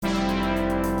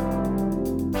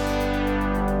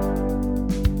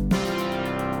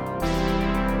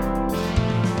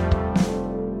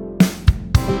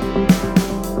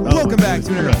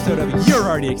to another episode of You're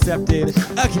Already Accepted,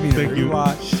 a community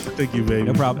rewatch. Thank you, baby.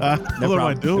 No problem. What am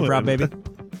I doing? No problem, baby.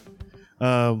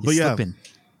 But yeah,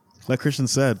 like Christian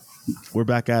said, we're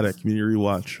back at it. Community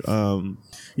rewatch.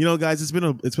 Guys, it's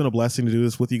been a blessing to do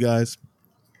this with you guys,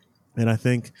 and I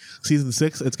think season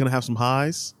 6 it's gonna have some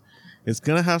highs. It's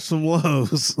gonna have some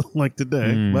lows like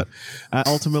today, but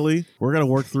ultimately we're gonna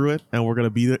work through it, and we're gonna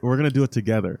do it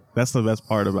together. That's the best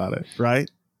part about it, right?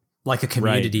 Like a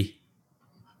community.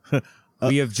 Right.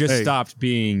 We have just stopped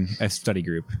being a study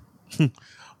group.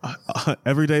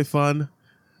 Everyday fun,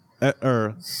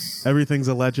 or everything's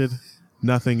alleged.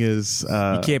 Nothing is.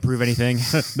 You can't prove anything.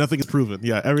 Nothing is proven.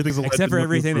 Yeah, everything's alleged. Except for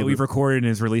everything that we've recorded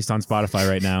and is released on Spotify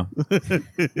right now.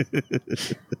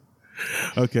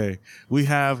 Okay, we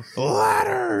have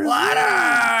ladders.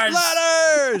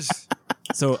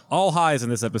 So all highs in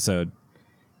this episode.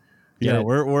 Yeah,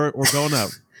 we're going up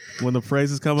when the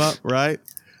praises come up, right?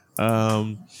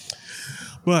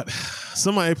 But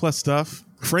some of my A+ stuff.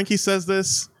 Frankie says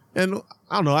this, and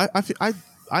I don't know.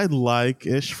 I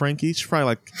like-ish Frankie. She's probably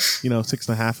like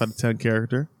 6.5 out of 10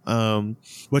 character.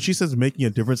 But she says making a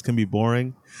difference can be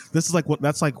boring. This is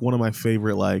that's one of my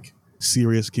favorite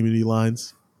serious community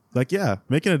lines. Yeah,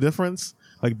 making a difference,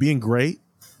 being great.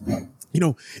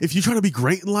 If you're trying to be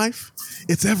great in life,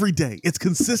 it's every day. It's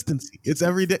consistency. It's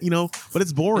every day, but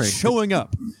it's boring. It's showing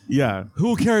up. Yeah. Who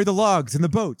will carry the logs and the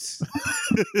boats?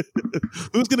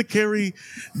 Who's going to carry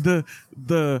your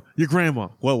grandma?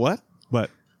 Well, what? But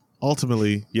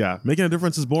ultimately, yeah, making a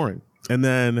difference is boring. And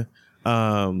then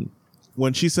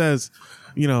when she says,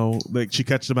 she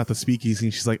catches him at the speakeasy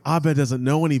and she's like, Abed doesn't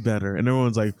know any better. And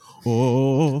everyone's like,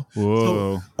 oh. Whoa.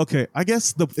 So, okay, I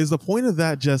guess is the point of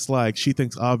that just she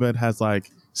thinks Abed has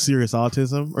serious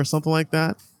autism or something like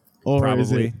that? Or Probably.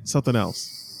 Is it something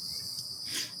else?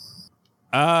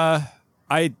 I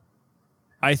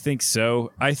think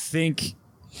so. I think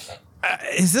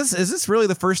is this really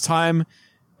the first time?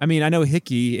 I mean, I know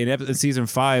Hickey in season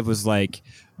 5 was like,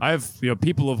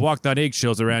 people have walked on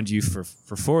eggshells around you for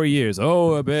 4 years.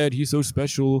 Oh, I bet he's so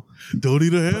special. Don't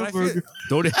eat a hamburger.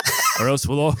 Don't eat, or else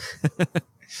we'll all.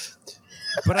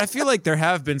 But I feel like there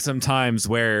have been some times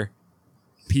where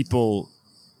people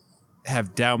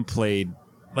have downplayed.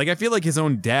 I feel like his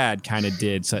own dad kind of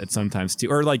did sometimes too,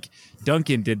 or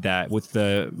Duncan did that with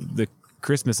the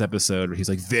Christmas episode where he's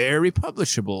like very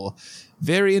publishable,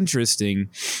 very interesting.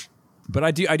 But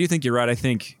I do think you're right. I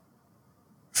think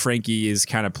Frankie is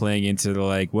kind of playing into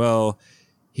the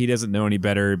he doesn't know any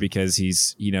better because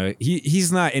he's he's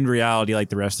not in reality like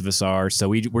the rest of us are. So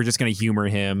we're just going to humor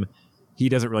him. He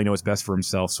doesn't really know what's best for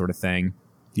himself, sort of thing.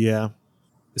 Yeah.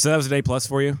 So that was an A+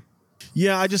 for you?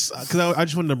 Yeah, I just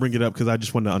wanted to bring it up because I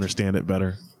just wanted to understand it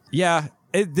better. Yeah,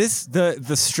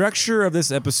 the structure of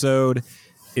this episode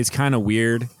is kind of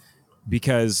weird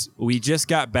because we just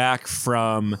got back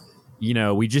from.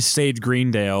 We just saved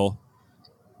Greendale,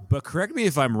 but correct me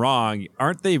if I'm wrong.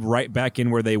 Aren't they right back in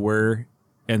where they were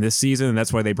in this season, and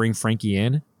that's why they bring Frankie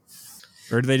in?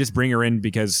 Or do they just bring her in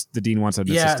because the dean wants an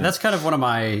assistant? Yeah, that's kind of one of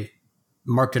my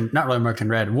not really marked in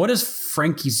red. What is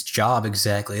Frankie's job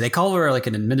exactly? They call her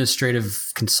an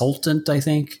administrative consultant, I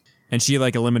think. And she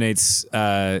eliminates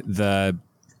the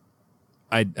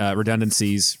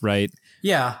redundancies, right?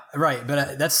 Yeah, right.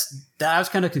 But I was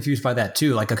kind of confused by that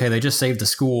too. Okay, they just saved the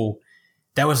school.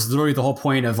 That was literally the whole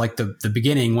point of the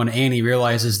beginning when Annie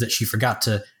realizes that she forgot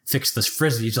to fix this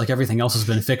frisbee. Everything else has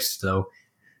been fixed though.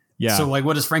 Yeah. So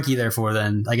what is Frankie there for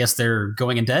then? I guess they're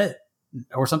going in debt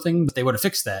or something, but they would have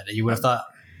fixed that. You would have thought,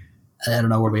 I don't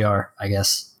know where we are, I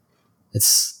guess.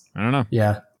 I don't know.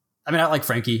 Yeah. I mean, I like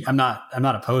Frankie. I'm not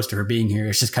opposed to her being here.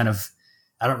 It's just kind of,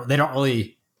 they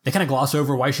kind of gloss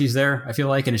over why she's there, I feel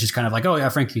like. And it's just kind of oh yeah,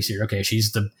 Frankie's here. Okay.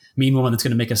 She's the mean woman that's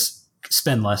going to make us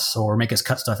spend less or make us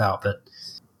cut stuff out. But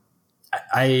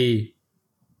I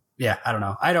don't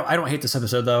know. I don't hate this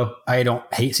episode though. I don't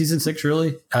hate season 6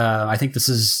 really. I think this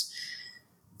is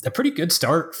a pretty good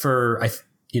start for,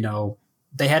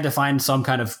 they had to find some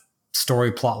kind of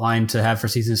story plot line to have for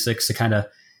season 6 to kind of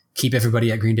keep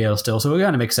everybody at Greendale still. So it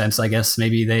kind of makes sense, I guess.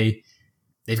 Maybe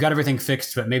they've got everything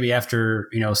fixed, but maybe after,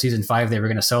 season 5, they were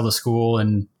going to sell the school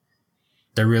and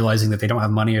they're realizing that they don't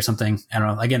have money or something. I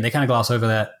don't know. Again, they kind of gloss over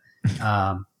that.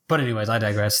 But anyways, I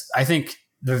digress. I think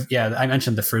I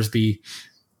mentioned the Frisbee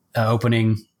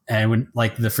opening and when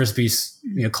the Frisbees,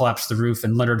 collapse the roof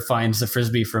and Leonard finds the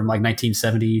Frisbee from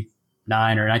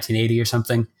 1979 or 1980 or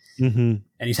something. Mm-hmm.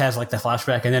 And he has the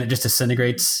flashback and then it just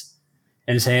disintegrates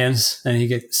in his hands. And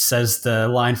he says the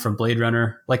line from Blade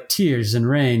Runner, tears in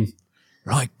rain.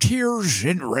 Like tears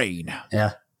in rain.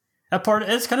 Yeah. That part,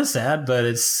 it's kind of sad, but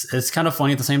it's kind of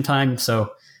funny at the same time.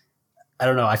 So I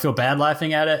don't know. I feel bad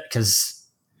laughing at it because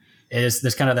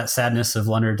there's kind of that sadness of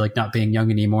Leonard like not being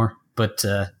young anymore, but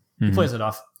he plays it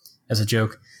off as a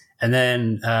joke. And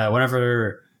then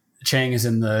whenever Chang is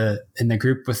in the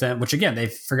group with them, which again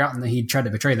they've forgotten that he tried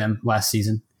to betray them last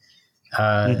season.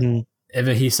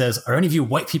 He says, "Are any of you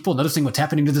white people noticing what's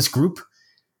happening to this group?"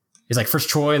 He's like, first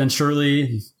Troy, then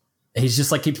Shirley. He's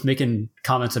just like keeps making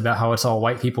comments about how it's all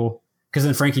white people. Because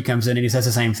then Frankie comes in and he says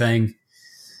the same thing.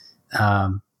 I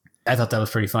thought that was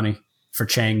pretty funny for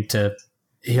Chang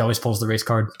he always pulls the race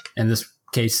card. In this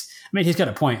case, I mean, he's got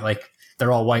a point. Like,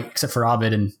 they're all white except for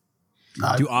Abed. And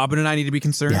do Abed and I need to be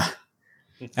concerned?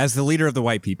 Yeah. As the leader of the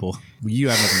white people, you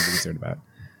have nothing to be concerned about.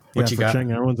 What you got?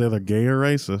 Chang, everyone's either gay or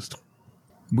racist.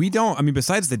 We don't. I mean,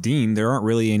 besides the dean, there aren't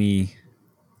really any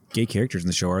gay characters in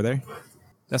the show, are there?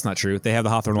 That's not true. They have the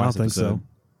Hawthorne last episode.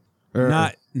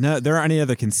 So. No, there aren't any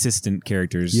other consistent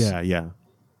characters. Yeah.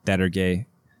 That are gay.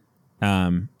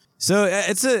 So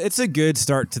it's a good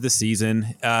start to the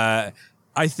season. I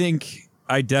think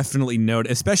I definitely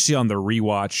especially on the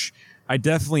rewatch, I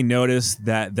definitely noticed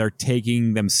that they're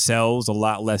taking themselves a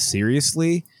lot less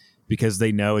seriously because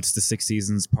they know it's the 6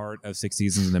 seasons part of 6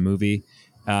 seasons in the movie.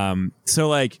 So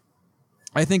like,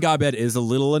 I think Abed is a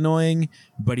little annoying,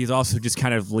 but he's also just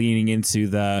kind of leaning into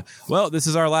this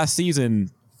is our last season.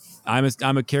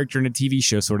 I'm a character in a TV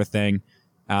show sort of thing.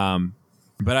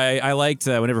 But I liked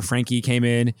whenever Frankie came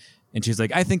in and she's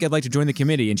like, I think I'd like to join the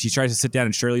committee. And she tries to sit down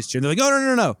in Shirley's chair. And they're like,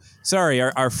 oh, no. Sorry,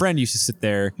 our friend used to sit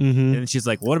there. And then she's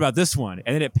like, what about this one?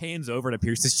 And then it pans over to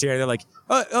Pierce's chair. They're like,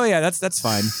 oh yeah, that's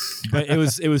fine. But it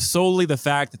was solely the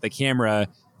fact that the camera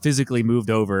physically moved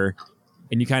over.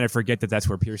 And you kind of forget that that's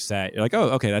where Pierce sat. You're like, oh,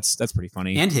 okay, that's pretty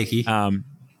funny. And Hickey. And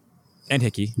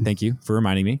Hickey. Thank you for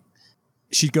reminding me.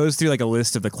 She goes through like a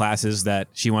list of the classes that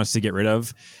she wants to get rid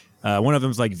of. One of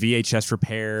them's like VHS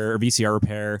repair or VCR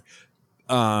repair.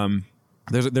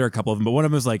 There are a couple of them, but one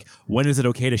of them is like, when is it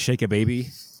okay to shake a baby?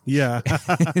 Yeah.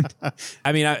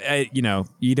 I mean, I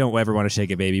you don't ever want to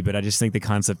shake a baby, but I just think the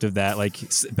concept of that, like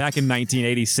back in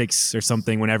 1986 or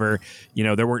something, whenever,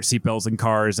 there weren't seatbelts in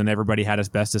cars and everybody had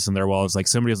asbestos in their walls, like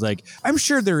somebody was like, I'm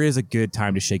sure there is a good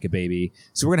time to shake a baby.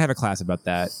 So we're going to have a class about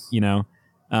that,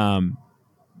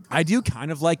 I do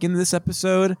kind of like in this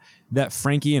episode that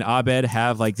Frankie and Abed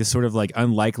have like this sort of like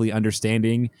unlikely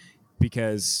understanding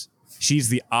because she's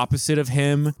the opposite of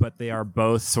him, but they are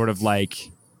both sort of like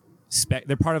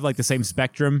they're part of like the same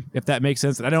spectrum, if that makes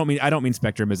sense. And I don't mean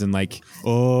spectrum as in like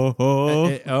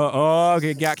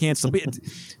okay, got canceled,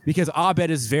 because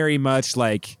Abed is very much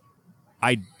like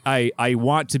I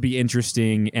want to be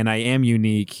interesting and I am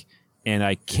unique and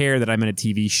I care that I'm in a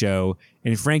TV show,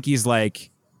 and Frankie's like,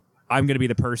 I'm going to be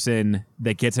the person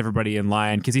that gets everybody in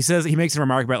line, because he makes a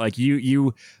remark about like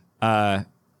you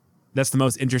that's the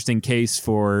most interesting case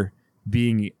for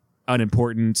being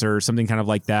unimportant or something kind of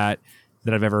like that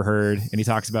I've ever heard. And she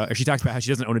talks about how she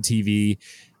doesn't own a TV, and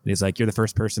he's like, you're the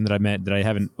first person that I met that I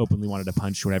haven't openly wanted to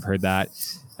punch when I've heard that.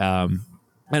 And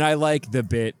I like the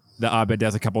bit that Abed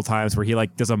does a couple times where he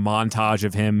like does a montage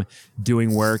of him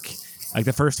doing work. Like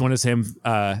the first one is him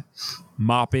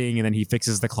mopping, and then he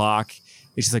fixes the clock.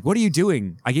 And she's like, what are you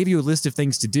doing? I gave you a list of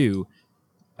things to do.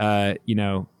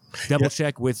 Double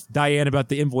check with Diane about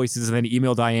the invoices, and then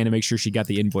email Diane to make sure she got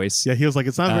the invoice. Yeah, he was like,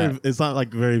 it's not like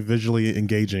very visually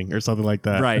engaging or something like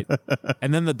that. Right.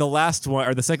 And then the last one,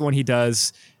 or the second one he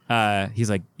does, he's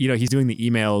like, he's doing the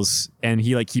emails, and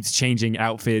he like keeps changing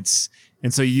outfits.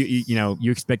 And so you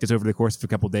expect this over the course of a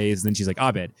couple of days. And then she's like,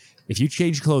 Abed, if you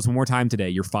change clothes one more time today,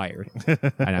 you're fired.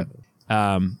 I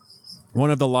know. One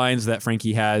of the lines that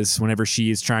Frankie has whenever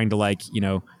she is trying to like,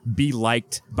 be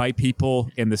liked by people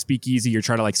in the speakeasy or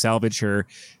try to like salvage her,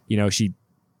 she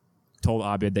told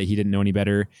Abed that he didn't know any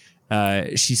better.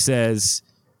 She says,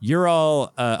 you're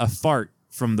all a fart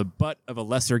from the butt of a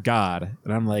lesser god.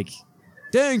 And I'm like,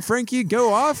 dang, Frankie,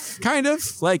 go off, kind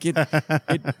of. Like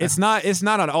it's not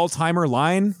an all-timer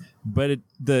line, but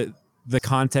the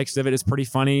context of it is pretty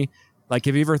funny. Like,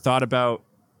 have you ever thought about,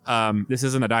 this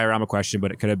isn't a diorama question,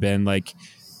 but it could have been like,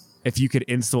 if you could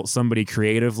insult somebody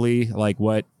creatively, like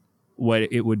what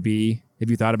it would be. Have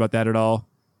you thought about that at all?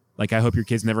 Like, I hope your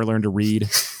kids never learn to read.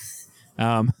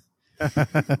 I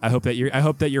hope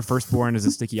that your firstborn is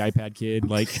a sticky iPad kid.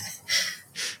 Like,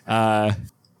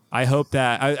 I hope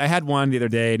that I had one the other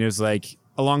day, and it was like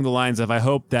along the lines of, I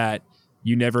hope that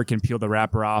you never can peel the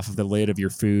wrapper off of the lid of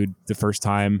your food the first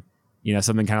time,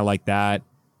 something kind of like that.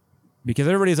 Because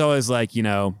everybody's always like,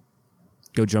 go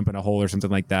jump in a hole or something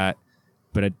like that.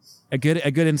 But a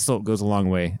good insult goes a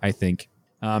long way, I think.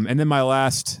 And then my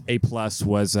last A+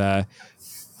 was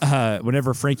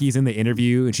whenever Frankie's in the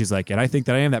interview and she's like, and I think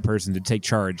that I am that person to take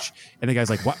charge. And the guy's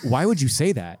like, why would you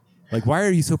say that? Like, why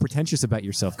are you so pretentious about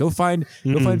yourself? Go find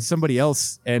somebody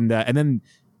else. And then,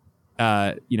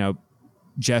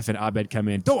 Jeff and Abed come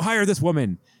in. Don't hire this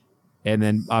woman. And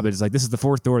then Abed is like, this is the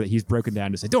fourth door that he's broken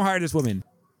down to say, don't hire this woman.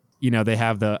 They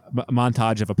have the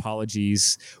montage of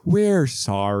apologies. We're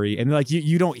sorry. And like,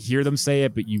 you don't hear them say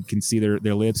it, but you can see their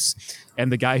lips.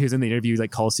 And the guy who's in the interview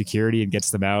like calls security and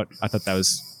ggets them out. I thought that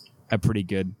was a pretty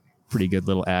good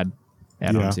little add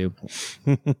on too.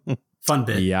 Fun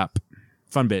bit. Yep.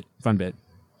 Fun bit.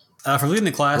 For leading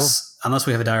the class, unless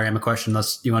we have a diorama question,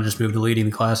 unless you want to just move to leading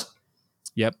the class.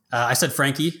 Yep. I said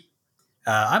Frankie.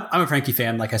 I'm a Frankie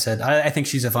fan. Like I said, I think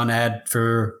she's a fun ad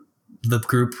for the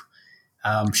group.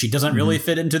 She doesn't really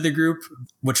fit into the group,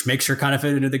 which makes her kind of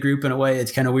fit into the group in a way.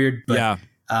 It's kind of weird, but yeah.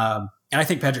 And I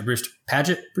think Paget Brewster. I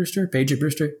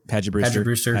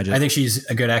think she's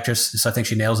a good actress, so I think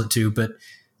she nails it too. But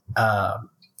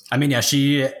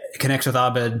she connects with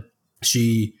Abed.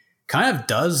 She kind of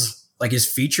does is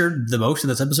featured the most in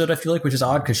this episode. I feel like, which is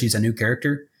odd because she's a new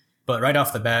character. But right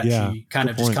off the bat, she kind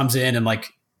of just comes in and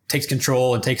takes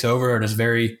control and takes over, and is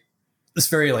very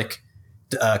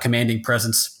commanding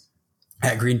presence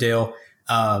at Greendale.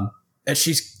 And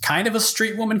she's kind of a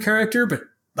street woman character, but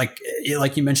like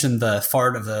you mentioned, the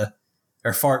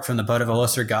fart from the butt of a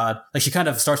lesser god. Like, she kind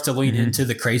of starts to lean into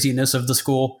the craziness of the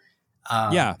school.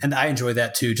 And I enjoy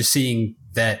that too. Just seeing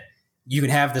that you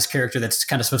can have this character that's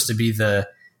kind of supposed to be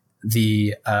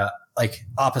the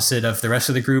opposite of the rest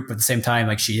of the group, but at the same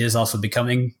time, she is also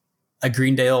becoming a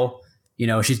Greendale.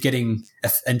 She's getting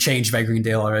and changed by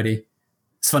Greendale already.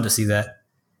 It's fun to see that.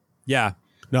 Yeah.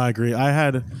 No, I agree.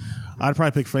 I'd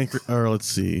probably pick Frank, or let's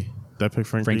see. Did I pick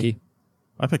Frankie?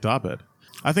 I picked Abed.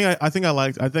 I think I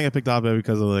picked Abed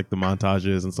because of the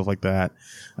montages and stuff like that.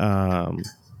 I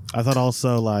thought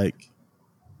also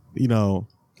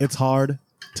it's hard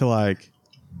to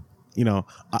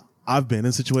I've been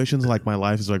in situations my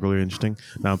life is really interesting.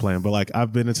 Now I'm playing, but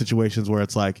I've been in situations where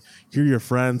it's here are your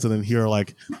friends, and then here are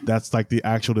that's the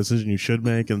actual decision you should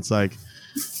make, and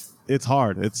it's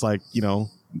hard. It's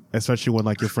especially when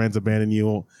your friends abandon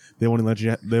you, they won't let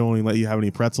you have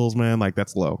any pretzels, man.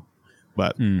 That's low.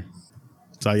 But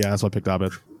so yeah, that's why I picked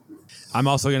Abed. I'm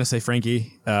also gonna say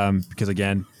Frankie because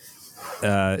again,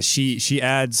 she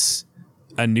adds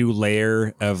a new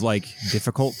layer of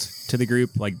difficult to the group.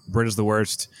 Britta's the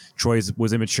worst. Troy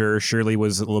was immature. Shirley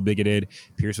was a little bigoted.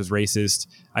 Pierce was racist.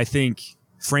 I think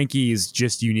Frankie is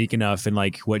just unique enough in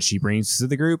what she brings to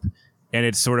the group, and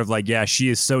it's sort of she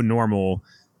is so normal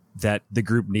that the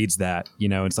group needs that.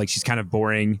 It's she's kind of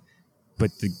boring,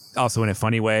 but also in a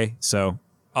funny way. So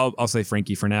I'll say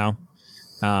Frankie for now.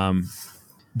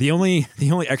 The only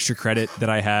extra credit that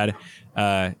I had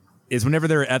is whenever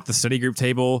they're at the study group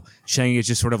table, Chang is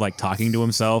just sort of talking to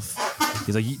himself.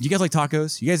 He's like, you guys like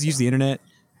tacos? You guys use the internet?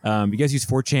 You guys use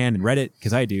 4chan and Reddit?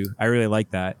 Because I do. I really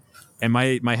like that. And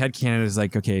my headcanon is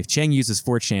okay, if Chang uses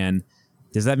 4chan,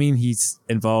 does that mean he's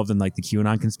involved in the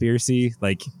QAnon conspiracy?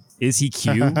 Is he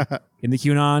Q in the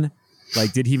QAnon?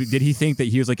 Did he think that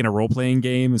he was in a role playing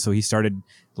game, and so he started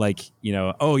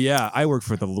oh yeah, I work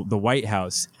for the White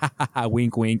House,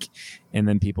 wink wink, and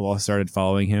then people all started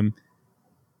following him.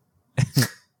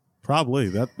 Probably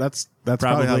that's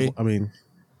probably how,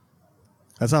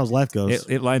 that's how his life goes.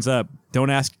 It lines up. Don't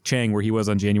ask Chang where he was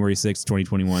on January 6th,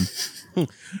 2021.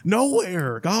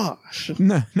 Nowhere. Gosh.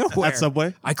 Nowhere. At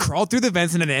Subway. I crawled through the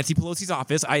vents into Nancy Pelosi's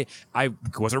office. I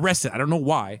was arrested. I don't know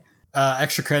why.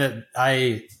 Extra credit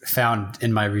I found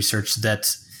in my research that,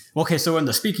 so in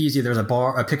the speakeasy, there's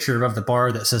a picture of the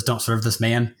bar that says "Don't serve this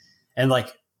man," and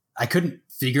I couldn't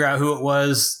figure out who it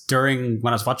was when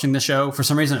I was watching the show. For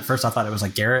some reason, at first I thought it was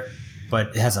Garrett, but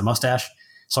it has a mustache,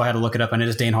 so I had to look it up, and it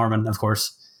is Dane Harmon, of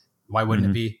course. Why wouldn't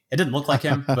it be? It didn't look like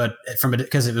him, but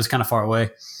because it was kind of far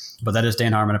away, but that is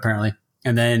Dane Harmon apparently.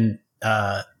 And then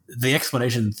the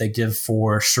explanation that they give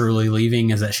for Shirley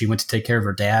leaving is that she went to take care of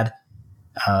her dad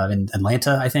in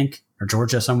Atlanta, I think, or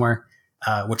Georgia somewhere,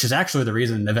 which is actually the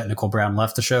reason Yvette Nicole Brown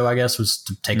left the show, I guess, was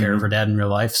to take care of her dad in real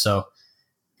life. So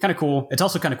kind of cool. It's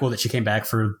also kind of cool that she came back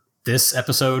for this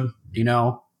episode, kind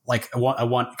of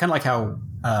like how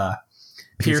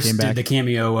Pierce did the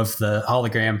cameo of the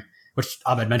hologram, which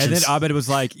Abed mentioned. And then Abed was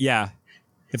like, yeah,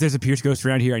 if there's a Pierce ghost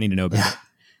around here, I need to know about it.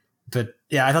 But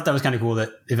yeah, I thought that was kind of cool that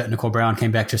Yvette Nicole Brown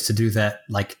came back just to do that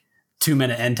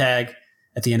 2-minute end tag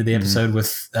at the end of the episode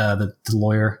with the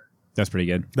lawyer. That's pretty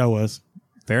good. That was.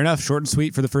 Fair enough. Short and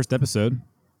sweet for the first episode.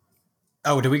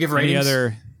 Oh, did we give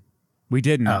ratings? We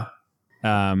didn't. Oh.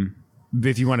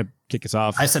 If you want to kick us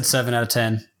off. I said 7 out of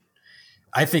 10.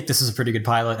 I think this is a pretty good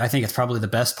pilot. I think it's probably the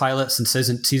best pilot since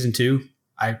season 2.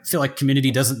 I feel like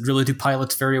Community doesn't really do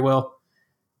pilots very well.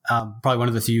 Probably one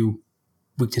of the few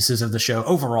weaknesses of the show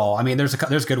overall. I mean, there's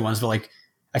good ones, but like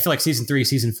I feel like season 3,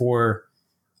 season 4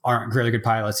 aren't really good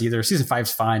pilots either. Season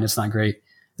 5's fine; it's not great.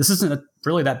 This isn't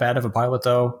really that bad of a pilot,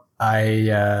 though.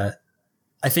 I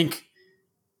think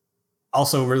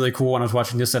also really cool when I was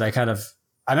watching this that I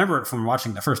remember it from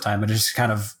watching the first time, but just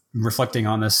kind of reflecting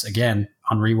on this again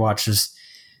on rewatch is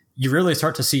you really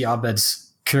start to see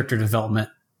Abed's character development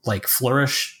like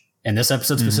flourish in this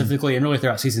episode specifically, and really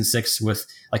throughout season 6 with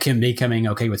like him becoming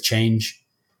okay with change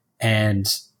and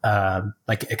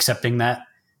like accepting that,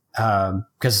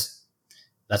 because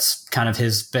that's kind of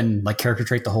his been like character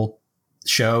trait the whole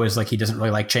show is like he doesn't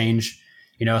really like change,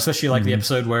 you know, especially like the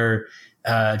episode where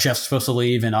Jeff's supposed to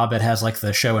leave and Abed has like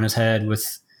the show in his head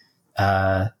with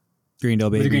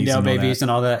Greendale babies, the Greendale babies and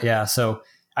all that. Yeah, so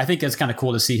I think it's kind of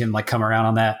cool to see him like come around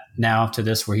on that now to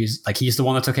this where he's the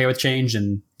one that's okay with change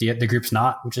and the group's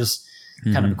not, which is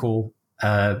kind of a cool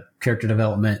character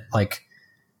development like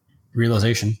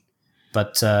realization.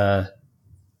 But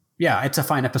yeah, it's a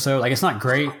fine episode. Like it's not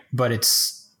great, but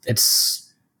it's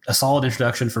a solid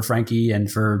introduction for Frankie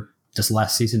and for this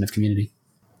last season of Community.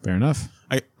 Fair enough.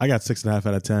 I got 6.5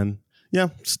 out of 10. Yeah,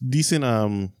 it's decent.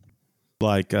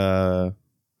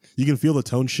 You can feel the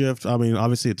tone shift. I mean,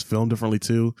 obviously it's filmed differently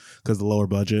too because the lower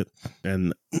budget,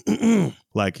 and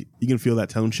like you can feel that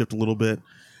tone shift a little bit.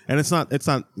 And it's not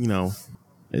you know,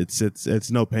 it's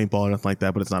no paintball or nothing like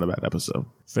that, but it's not a bad episode.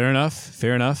 Fair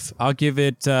enough. I'll give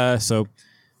it. So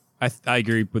I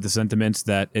agree with the sentiments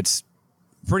that it's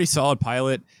pretty solid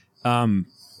pilot.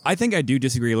 I think I do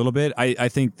disagree a little bit. I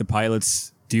think the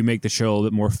pilots do make the show a little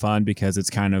bit more fun because it's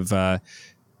kind of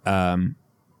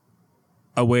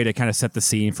a way to kind of set the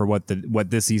scene for what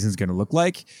this season's going to look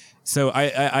like. So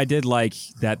I did like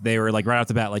that they were like right off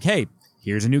the bat, like, hey,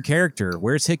 here's a new character.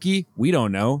 Where's Hickey? We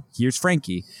don't know. Here's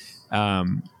Frankie.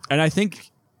 And I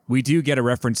think we do get a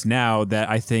reference now that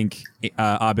I think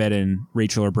Abed and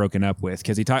Rachel are broken up with,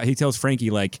 because he tells Frankie,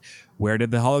 like, where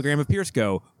did the hologram of Pierce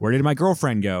go? Where did my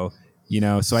girlfriend go? You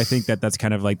know, so I think that's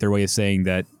kind of like their way of saying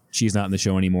that she's not in the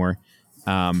show anymore.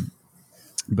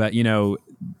 But, you know,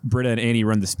 Britta and Annie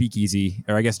run the speakeasy,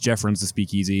 or I guess Jeff runs the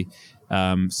speakeasy.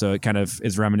 So it kind of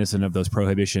is reminiscent of those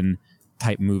Prohibition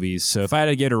type movies. So if I had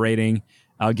to get a rating,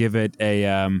 I'll give it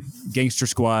a Gangster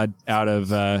Squad out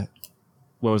of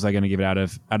what was I going to give it out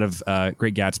of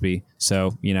Great Gatsby.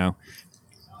 So, you know,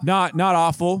 not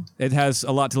awful. It has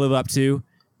a lot to live up to.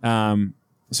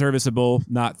 Serviceable,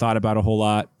 not thought about a whole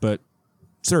lot, but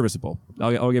serviceable.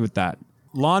 I'll give it that.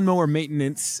 Lawnmower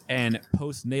maintenance and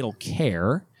postnatal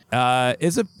care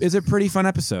is a pretty fun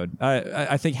episode.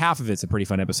 I think half of it's a pretty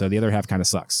fun episode. The other half kind of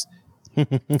sucks.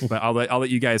 But I'll let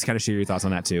you guys kind of share your thoughts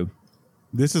on that too.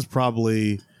 This is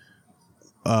probably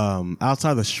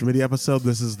outside the Schmitty episode,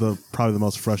 this is probably the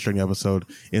most frustrating episode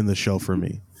in the show for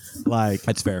me. Like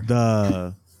that's fair.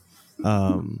 The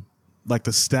like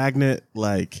the stagnant,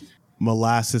 like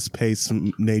molasses pace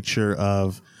nature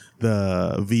of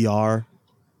the VR,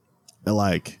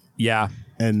 like yeah,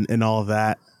 and all of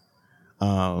that,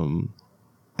 and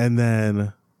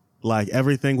then like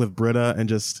everything with Britta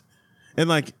and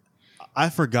like I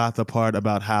forgot the part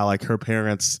about how like her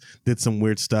parents did some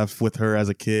weird stuff with her as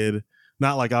a kid.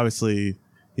 Not like obviously,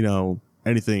 you know,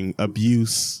 anything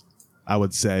abuse, I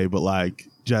would say, but like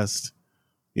just,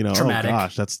 you know, traumatic oh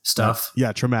gosh, that's stuff.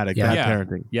 Traumatic, yeah. bad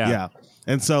parenting. Yeah.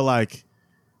 And so like,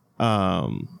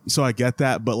 so I get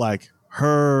that, but like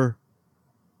her,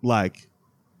 like,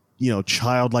 you know,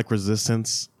 childlike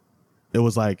resistance, it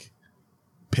was like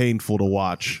painful to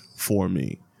watch for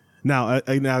me. Now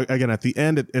again, at the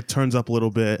end, it turns up a little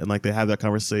bit, and like they have that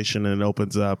conversation, and it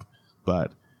opens up.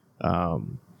 But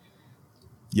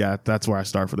yeah, that's where I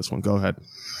start for this one. Go ahead.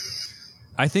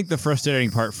 I think the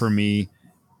frustrating part for me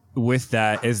with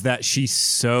that is that she's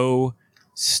so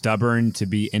stubborn to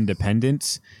be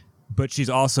independent, but she's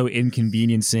also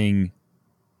inconveniencing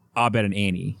Abed and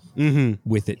Annie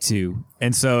with it too.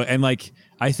 And so, and like,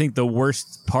 I think the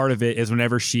worst part of it is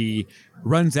whenever she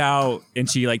runs out and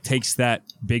she like takes that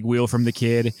big wheel from the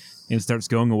kid and starts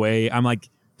going away. I'm like,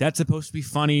 that's supposed to be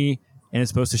funny and it's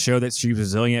supposed to show that she's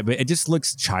resilient, but it just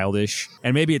looks childish.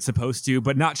 And maybe it's supposed to,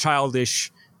 but not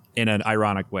childish in an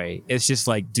ironic way. It's just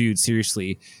like, dude,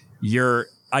 seriously,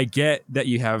 I get that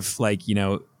you have like, you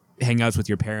know, hangouts with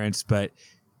your parents, but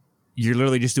you're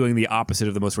literally just doing the opposite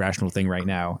of the most rational thing right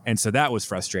now. And so that was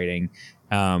frustrating.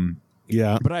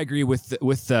 Yeah, but I agree with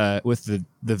the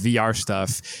VR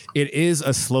stuff. It is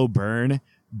a slow burn,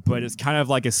 but it's kind of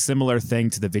like a similar thing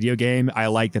to the video game. I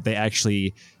like that they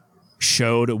actually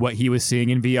showed what he was seeing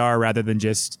in VR rather than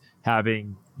just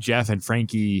having Jeff and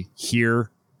Frankie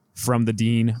hear from the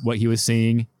dean what he was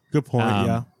seeing. Good point.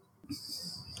 Yeah,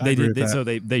 They agree did with that. so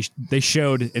they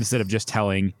showed instead of just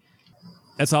telling.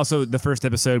 That's also the first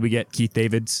episode we get Keith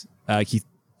Davids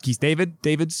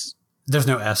There's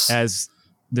no S. as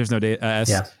there's no S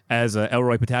Yeah. as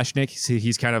Elroy Potashnik. So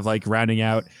he's kind of like rounding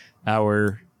out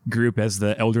our group as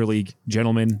the elderly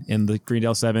gentleman in the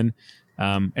Greendale 7.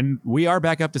 And we are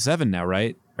back up to 7 now,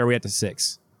 right? Or are we at to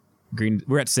 6?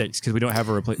 We're at 6 because we don't have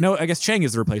a replacement. No, I guess Chang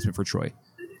is the replacement for Troy.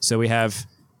 So we have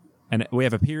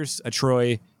a Pierce, a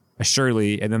Troy, a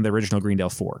Shirley, and then the original Greendale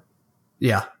 4.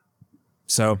 Yeah.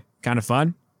 So kind of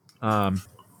fun.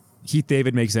 Keith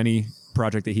David makes any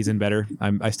project that he's in better.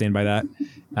 I stand by that.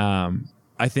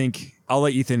 I think I'll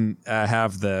let Ethan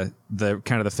have the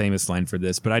kind of the famous line for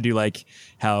this, but I do like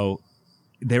how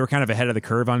they were kind of ahead of the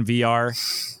curve on VR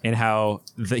and how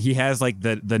he has like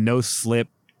the no slip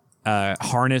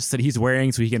harness that he's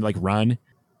wearing so he can like run.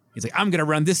 He's like, I'm gonna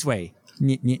run this way,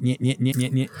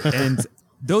 and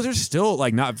those are still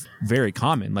like not very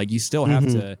common. Like you still have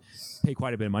to pay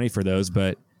quite a bit of money for those,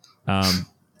 but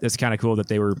it's kind of cool that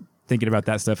they were thinking about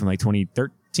that stuff in like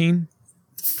 2013,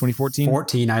 2014,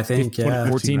 14, I think.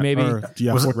 2014 maybe.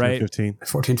 Was 14, right? 15.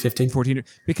 14, 15. 14,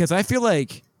 because I feel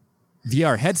like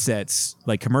VR headsets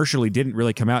like commercially didn't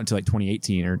really come out until like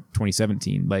 2018 or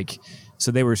 2017. Like,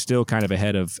 so they were still kind of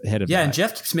ahead of Yeah, that. and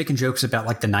Jeff keeps making jokes about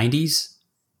like the 90s,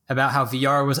 about how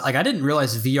VR was like, I didn't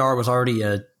realize VR was already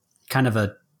a kind of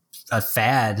a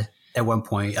fad at one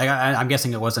point. Like, I'm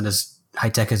guessing it wasn't as high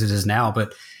tech as it is now,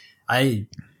 but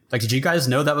did you guys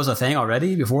know that was a thing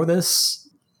already before this?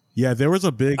 Yeah, there was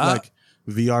a big like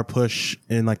VR push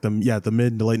in like the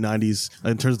mid to late 90s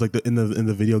in terms of like in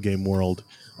the video game world.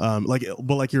 But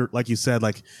like you said,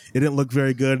 like it didn't look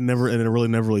very good and it really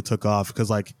never took off because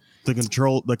like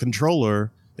the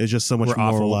controller is just so much more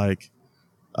awful. like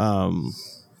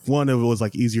one, it was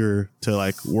like easier to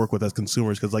like work with as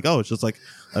consumers because like, oh, it's just like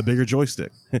a bigger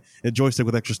joystick, a joystick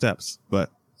with extra steps.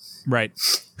 But right.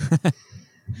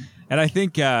 And I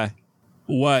think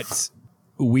what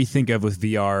we think of with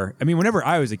VR, I mean, whenever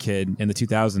I was a kid in the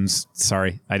 2000s,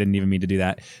 sorry, I didn't even mean to do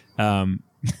that.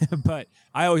 But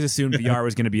I always assumed VR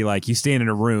was going to be like you stand in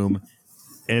a room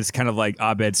and it's kind of like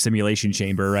Abed's simulation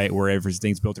chamber, right? Where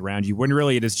everything's built around you. When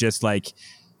really it is just like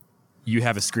you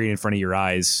have a screen in front of your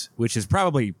eyes, which is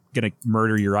probably going to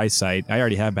murder your eyesight. I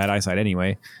already have bad eyesight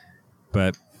anyway.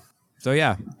 But so,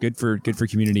 yeah, good for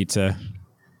community to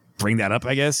bring that up,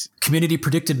 I guess. Community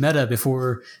predicted meta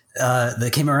before they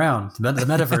came around. The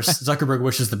metaverse. Zuckerberg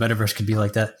wishes the metaverse could be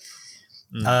like that.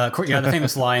 The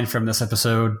famous line from this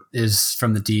episode is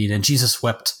from the Dean, and Jesus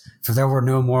wept, for there were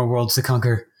no more worlds to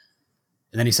conquer.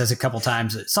 And then he says a couple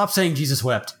times, stop saying Jesus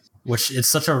wept, which it's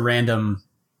such a random,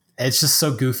 it's just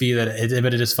so goofy but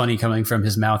it is funny coming from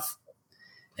his mouth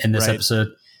in this episode.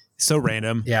 So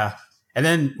random. Yeah. And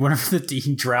then whenever the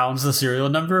Dean drowns the serial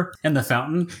number in the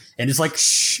fountain, and it's like,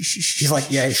 he's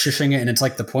like, yeah, he's shushing it. And it's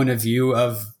like the point of view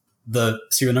of the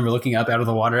serial number looking up out of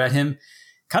the water at him.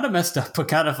 Kind of messed up, but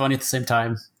kind of funny at the same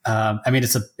time. I mean,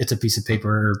 it's a piece of paper,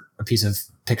 or a piece of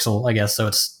pixel, I guess. So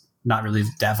it's not really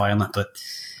that violent, but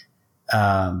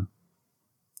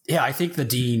I think the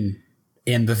Dean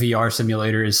in the VR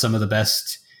simulator is some of the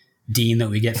best Dean that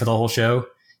we get for the whole show.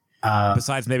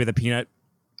 Besides maybe the peanut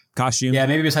costume. Yeah,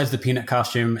 maybe besides the peanut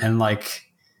costume and like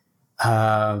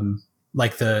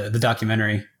the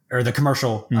documentary or the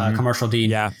commercial Dean.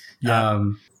 Yeah.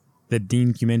 The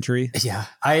Dean documentary. Yeah.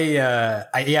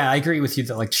 I agree with you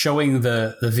that like showing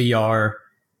the VR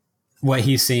what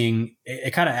he's seeing,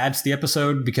 it kind of adds to the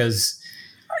episode because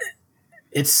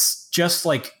it's just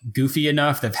like goofy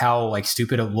enough of how like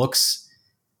stupid it looks,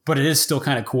 but it is still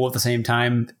kind of cool at the same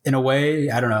time in a way.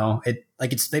 I don't know.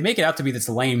 They make it out to be this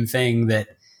lame thing that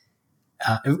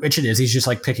which it is. He's just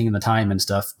like picking the time and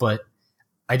stuff. But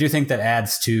I do think that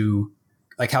adds to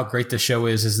like how great the show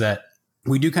is that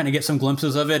we do kind of get some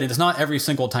glimpses of it. And it's not every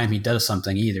single time he does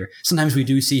something either. Sometimes we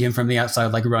do see him from the outside,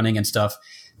 like running and stuff,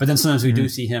 but then sometimes we do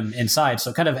see him inside. So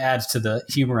it kind of adds to the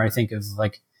humor, I think, of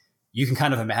like, you can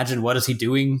kind of imagine what is he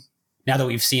doing now that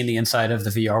we've seen the inside of the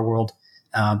VR world.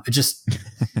 It just,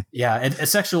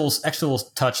 it's actual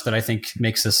touch that I think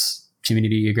makes this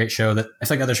Community a great show that I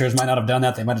think other shows might not have done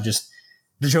that. They might have just,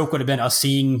 the joke would have been us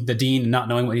seeing the Dean and not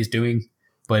knowing what he's doing,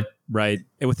 but right.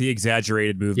 And with the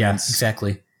exaggerated movements. Yeah,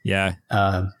 exactly. Yeah.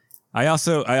 I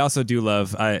also do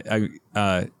love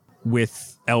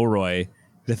with Elroy,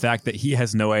 the fact that he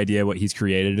has no idea what he's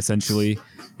created essentially.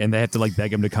 And they have to like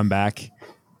beg him to come back.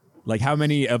 Like how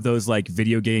many of those like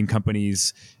video game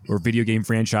companies or video game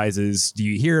franchises do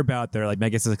you hear about? They're like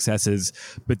mega successes,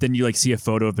 but then you like see a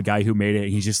photo of the guy who made it.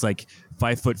 He's just like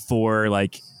 5'4",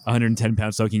 like 110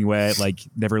 pounds soaking wet, like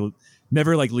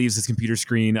never like leaves his computer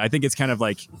screen. I think it's kind of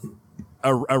like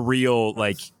a real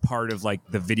like part of like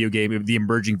the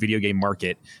emerging video game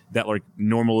market, that like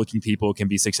normal looking people can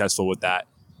be successful with that.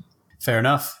 Fair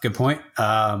enough. Good point.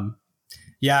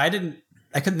 Yeah, I couldn't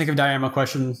think of a diorama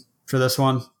question for this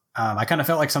one. I kind of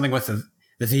felt like something with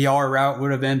the VR route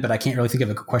would have been, but I can't really think of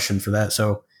a question for that.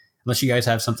 So unless you guys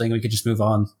have something, we could just move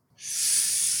on.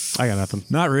 I got nothing.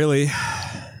 Not really.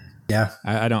 Yeah.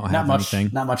 I don't have anything.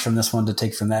 Not much from this one to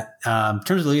take from that. In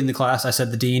terms of leading the class, I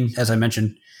said the dean, as I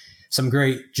mentioned, some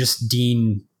great just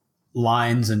dean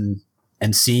lines and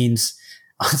scenes.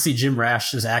 Honestly, Jim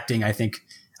Rash's acting, I think,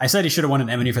 I said he should have won an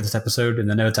Emmy for this episode. In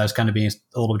the notes, I was kind of being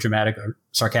a little dramatic or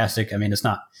sarcastic. I mean, it's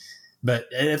not.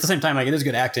 But at the same time, like, it is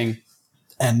good acting.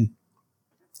 And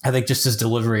I think just his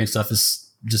delivery and stuff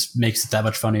just makes it that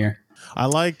much funnier. I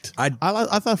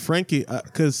thought Frankie,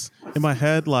 because in my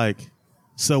head, like,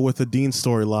 so with the Dean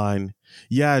storyline,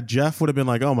 yeah, Jeff would have been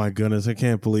like, oh my goodness, I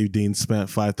can't believe Dean spent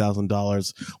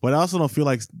 $5,000. But I also don't feel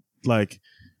like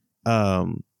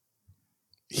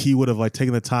he would have like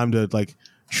taken the time to like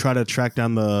try to track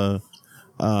down the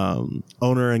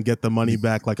owner and get the money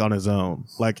back like on his own.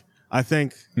 Like, I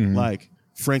think like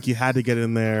Frankie had to get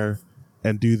in there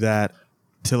and do that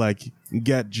to like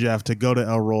get Jeff to go to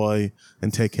Elroy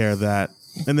and take care of that.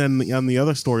 And then on the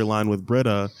other storyline with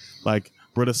Britta, like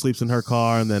Britta sleeps in her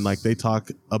car and then like they talk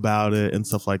about it and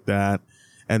stuff like that.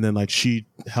 And then like she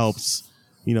helps,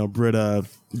 Britta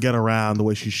get around the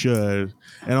way she should.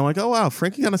 And I'm like, oh wow,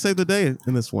 Frankie kind of saved the day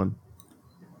in this one.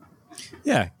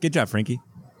 Yeah, good job, Frankie.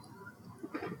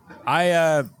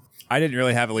 I didn't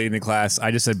really have a leading the class.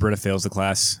 I just said Britta fails the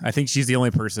class. I think she's the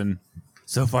only person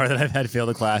so far that I've had fail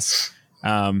the class.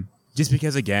 Just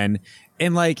because, again,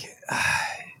 and like,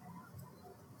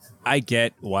 I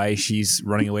get why she's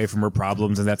running away from her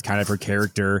problems, and that's kind of her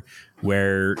character,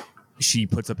 where she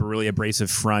puts up a really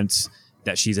abrasive front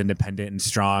that she's independent and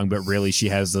strong, but really she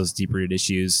has those deep-rooted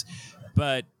issues.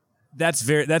 But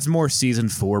that's more season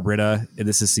 4 Britta, and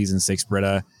this is season 6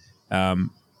 Britta.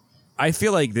 I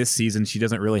feel like this season she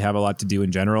doesn't really have a lot to do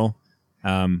in general,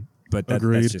 but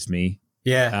that's just me.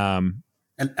 Yeah.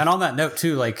 And on that note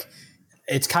too, like,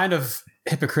 it's kind of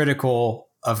hypocritical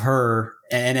of her,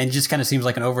 and it just kind of seems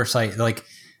like an oversight. Like,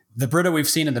 the Britta we've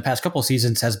seen in the past couple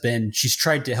seasons has been, she's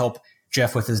tried to help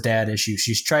Jeff with his dad issues.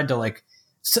 She's tried to, like,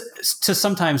 to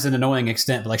sometimes an annoying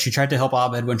extent, but like she tried to help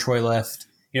Abed when Troy left.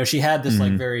 She had this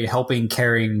like very helping,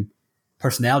 caring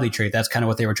personality trait. That's kind of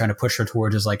what they were trying to push her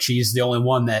towards, is like, she's the only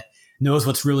one that knows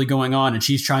what's really going on, and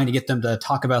she's trying to get them to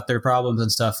talk about their problems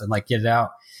and stuff and like get it out.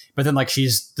 But then like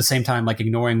she's at the same time like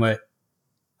ignoring what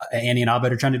Annie and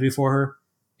Abed are trying to do for her,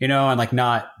 and like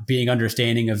not being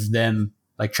understanding of them,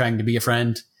 like trying to be a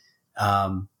friend. I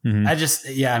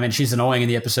mean, she's annoying in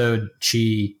the episode.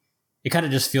 It kind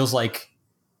of just feels like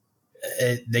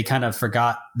they kind of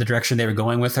forgot the direction they were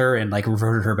going with her and like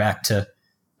reverted her back to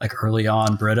like early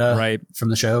on Britta, right, from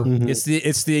the show. Mm-hmm.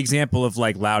 It's the example of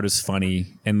like loud is funny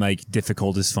and like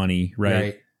difficult is funny,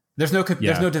 right? There's no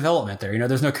development there.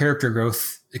 There's no character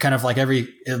growth. It kind of like every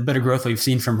bit of growth we've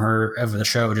seen from her over the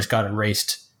show just got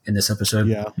erased in this episode.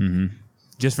 Yeah. Mm-hmm.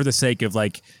 Just for the sake of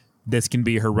like, this can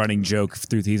be her running joke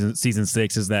through season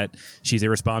 6 is that she's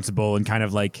irresponsible and kind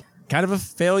of a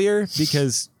failure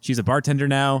because she's a bartender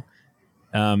now.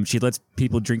 She lets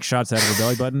people drink shots out of her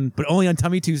belly button, but only on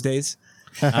Tummy Tuesdays.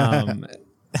 But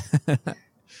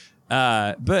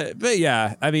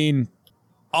yeah, I mean,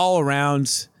 all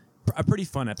around a pretty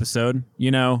fun episode,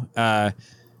 I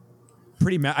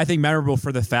think memorable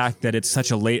for the fact that it's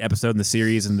such a late episode in the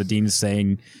series and the dean is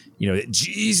saying,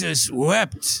 Jesus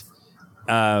wept.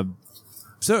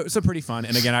 So pretty fun.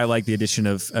 And again, I like the addition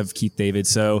of Keith David.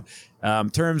 So, in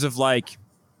terms of like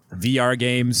VR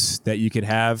games that you could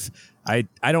have, I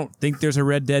don't think there's a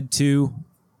Red Dead 2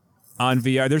 on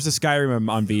VR. There's a Skyrim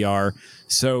on VR.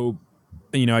 So,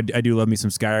 I do love me some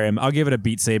Skyrim. I'll give it a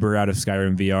Beat Saber out of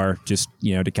Skyrim VR, just,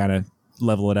 to kind of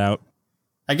level it out.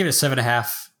 I give it a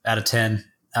 7.5 out of 10.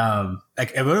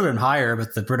 It would have been higher,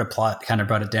 but the Britta plot kind of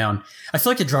brought it down. I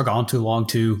feel like it drug on too long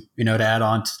too, to add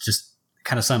on to just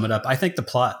kind of sum it up. I think the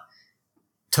plot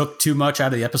took too much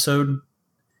out of the episode.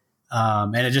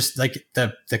 And it just like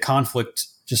the conflict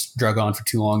just drug on for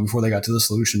too long before they got to the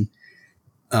solution.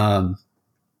 But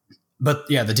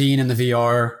yeah, the Dean in the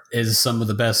VR is some of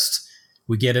the best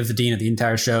we get of the Dean of the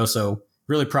entire show. So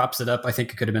really props it up. I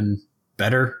think it could have been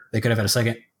better. They could have had a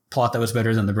second plot that was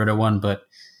better than the Britta one. But,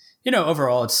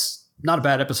 overall, it's not a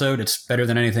bad episode. It's better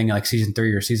than anything like season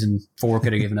 3 or season 4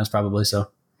 could have given us probably.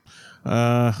 So,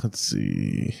 let's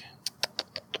see.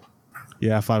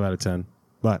 Yeah, 5 out of 10.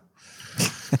 But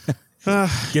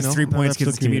gets 3 points,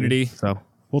 gets the community. So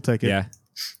we'll take it. Yeah.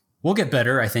 We'll get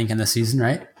better, I think, in this season,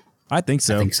 right? I think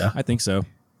so. I think so.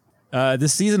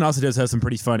 This season also does have some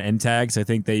pretty fun end tags. I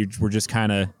think they were just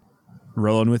kind of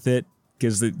rolling with it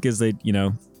because they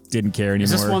didn't care anymore.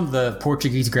 Is this one the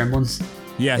Portuguese Gremlins?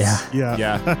 Yes. Yeah.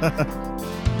 Yeah.